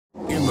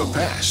the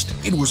past,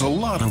 it was a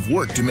lot of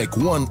work to make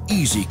one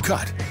easy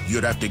cut.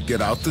 You'd have to get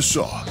out the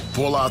saw,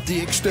 pull out the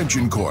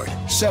extension cord,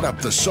 set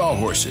up the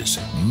sawhorses,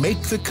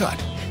 make the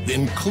cut,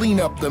 then clean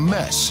up the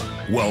mess.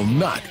 Well,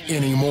 not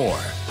anymore.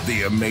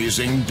 The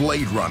amazing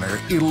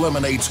BladeRunner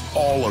eliminates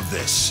all of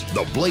this.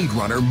 The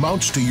BladeRunner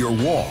mounts to your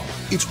wall.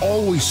 It's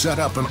always set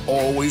up and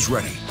always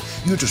ready.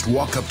 You just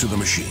walk up to the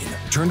machine,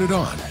 turn it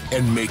on,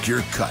 and make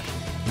your cut.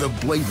 The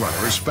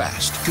BladeRunner is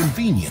fast,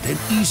 convenient, and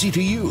easy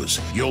to use.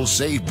 You'll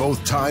save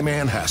both time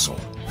and hassle.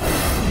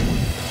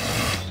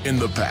 In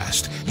the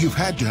past, you've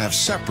had to have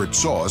separate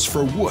saws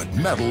for wood,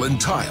 metal,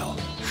 and tile.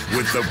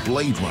 With the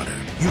BladeRunner,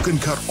 you can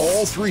cut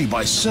all three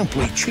by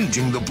simply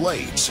changing the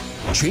blades.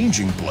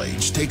 Changing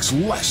blades takes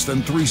less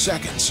than 3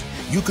 seconds.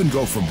 You can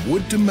go from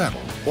wood to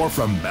metal or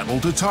from metal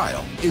to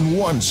tile in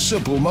one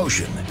simple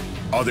motion.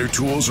 Other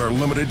tools are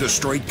limited to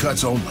straight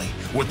cuts only.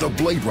 With the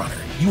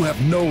BladeRunner, you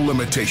have no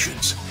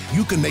limitations.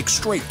 You can make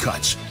straight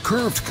cuts,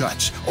 curved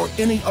cuts, or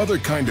any other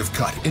kind of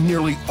cut in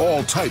nearly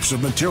all types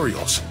of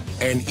materials.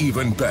 And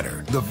even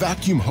better, the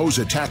vacuum hose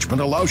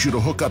attachment allows you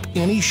to hook up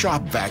any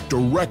shop vac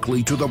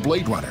directly to the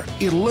BladeRunner,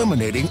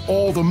 eliminating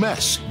all the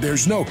mess.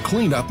 There's no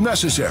cleanup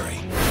necessary.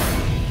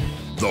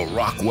 The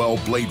Rockwell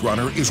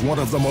BladeRunner is one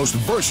of the most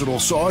versatile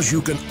saws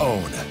you can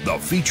own. The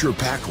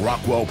feature-packed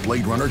Rockwell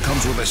BladeRunner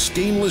comes with a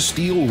stainless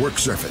steel work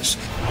surface,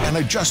 an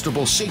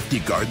adjustable safety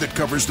guard that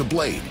covers the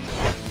blade,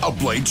 a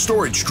blade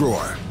storage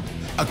drawer,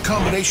 a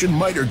combination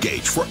miter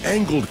gauge for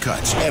angled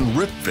cuts and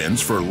rip fins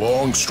for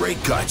long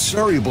straight cuts,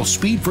 variable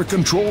speed for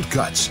controlled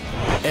cuts.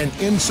 And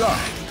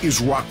inside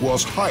is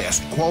Rockwell's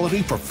highest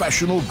quality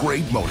professional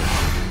grade motor.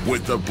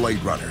 With the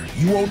BladeRunner,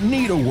 you won't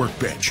need a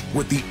workbench.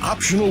 With the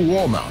optional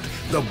wall mount,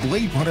 the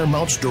BladeRunner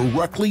mounts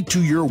directly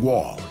to your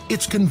wall.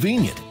 It's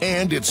convenient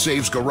and it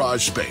saves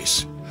garage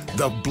space.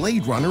 The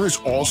BladeRunner is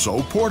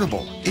also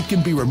portable. It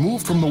can be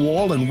removed from the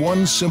wall in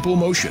one simple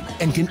motion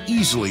and can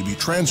easily be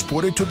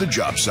transported to the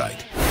job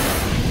site.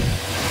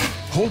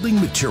 Holding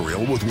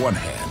material with one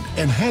hand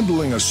and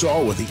handling a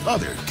saw with the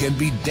other can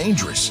be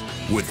dangerous.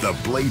 With the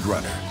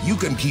BladeRunner, you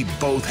can keep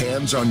both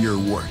hands on your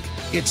work.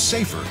 It's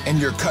safer and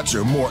your cuts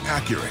are more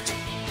accurate.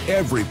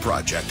 Every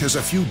project has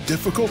a few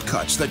difficult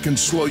cuts that can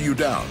slow you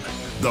down.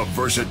 The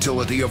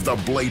versatility of the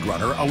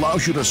BladeRunner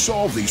allows you to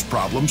solve these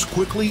problems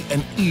quickly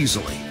and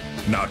easily.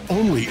 Not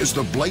only is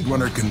the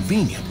BladeRunner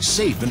convenient,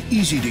 safe, and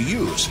easy to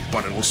use,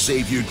 but it'll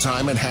save you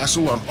time and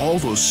hassle on all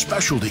those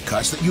specialty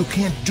cuts that you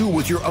can't do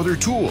with your other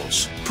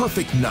tools.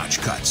 Perfect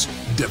notch cuts,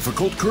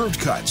 difficult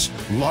curved cuts,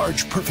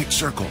 large perfect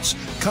circles,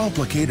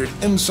 complicated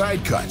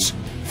inside cuts,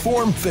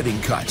 form-fitting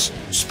cuts,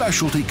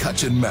 specialty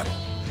cuts in metal,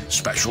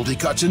 specialty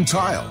cuts in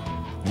tile,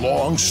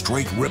 long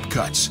straight rip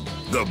cuts.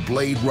 The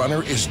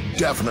BladeRunner is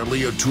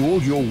definitely a tool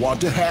you'll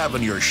want to have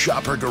in your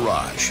shop or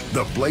garage.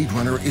 The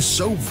BladeRunner is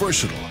so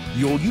versatile,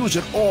 you'll use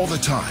it all the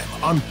time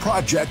on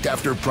project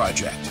after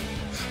project.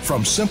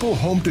 From simple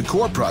home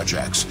decor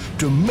projects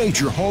to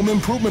major home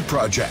improvement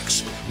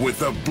projects, with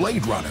the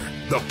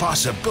BladeRunner, the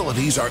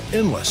possibilities are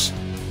endless.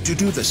 To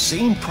do the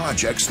same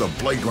projects the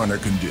BladeRunner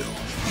can do,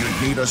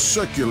 you'd need a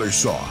circular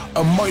saw,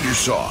 a miter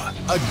saw,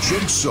 a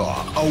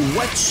jigsaw, a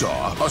wet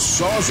saw, a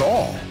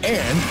sawzall,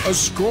 and a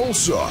scroll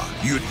saw.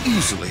 You'd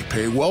easily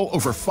pay well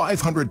over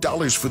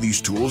 $500 for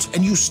these tools,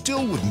 and you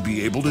still wouldn't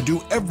be able to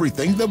do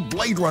everything the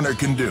BladeRunner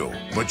can do.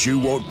 But you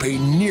won't pay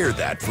near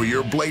that for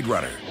your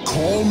BladeRunner.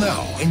 Call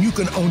now, and you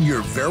can own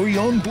your very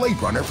own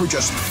BladeRunner for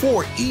just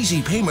 4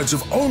 easy payments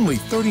of only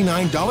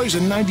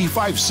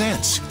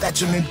 $39.95.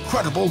 That's an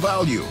incredible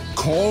value.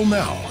 Call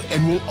now,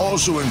 and we'll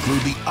also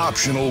include the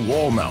optional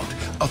wall mount,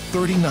 a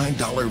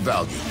 $39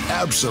 value,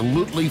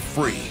 absolutely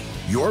free.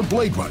 Your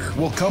BladeRunner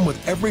will come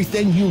with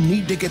everything you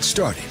need to get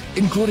started,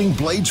 including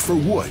blades for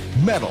wood,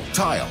 metal,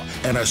 tile,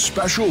 and a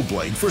special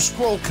blade for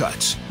scroll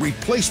cuts.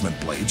 Replacement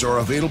blades are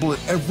available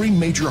at every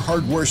major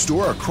hardware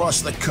store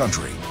across the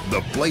country. The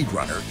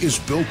BladeRunner is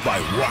built by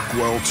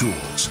Rockwell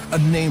Tools, a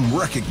name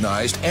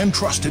recognized and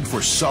trusted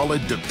for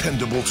solid,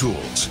 dependable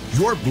tools.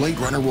 Your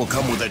BladeRunner will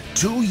come with a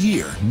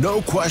 2-year,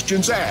 no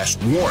questions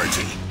asked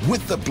warranty.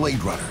 With the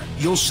BladeRunner,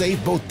 you'll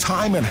save both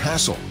time and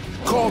hassle.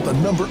 Call the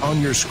number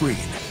on your screen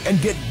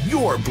and get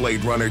your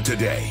BladeRunner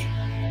today.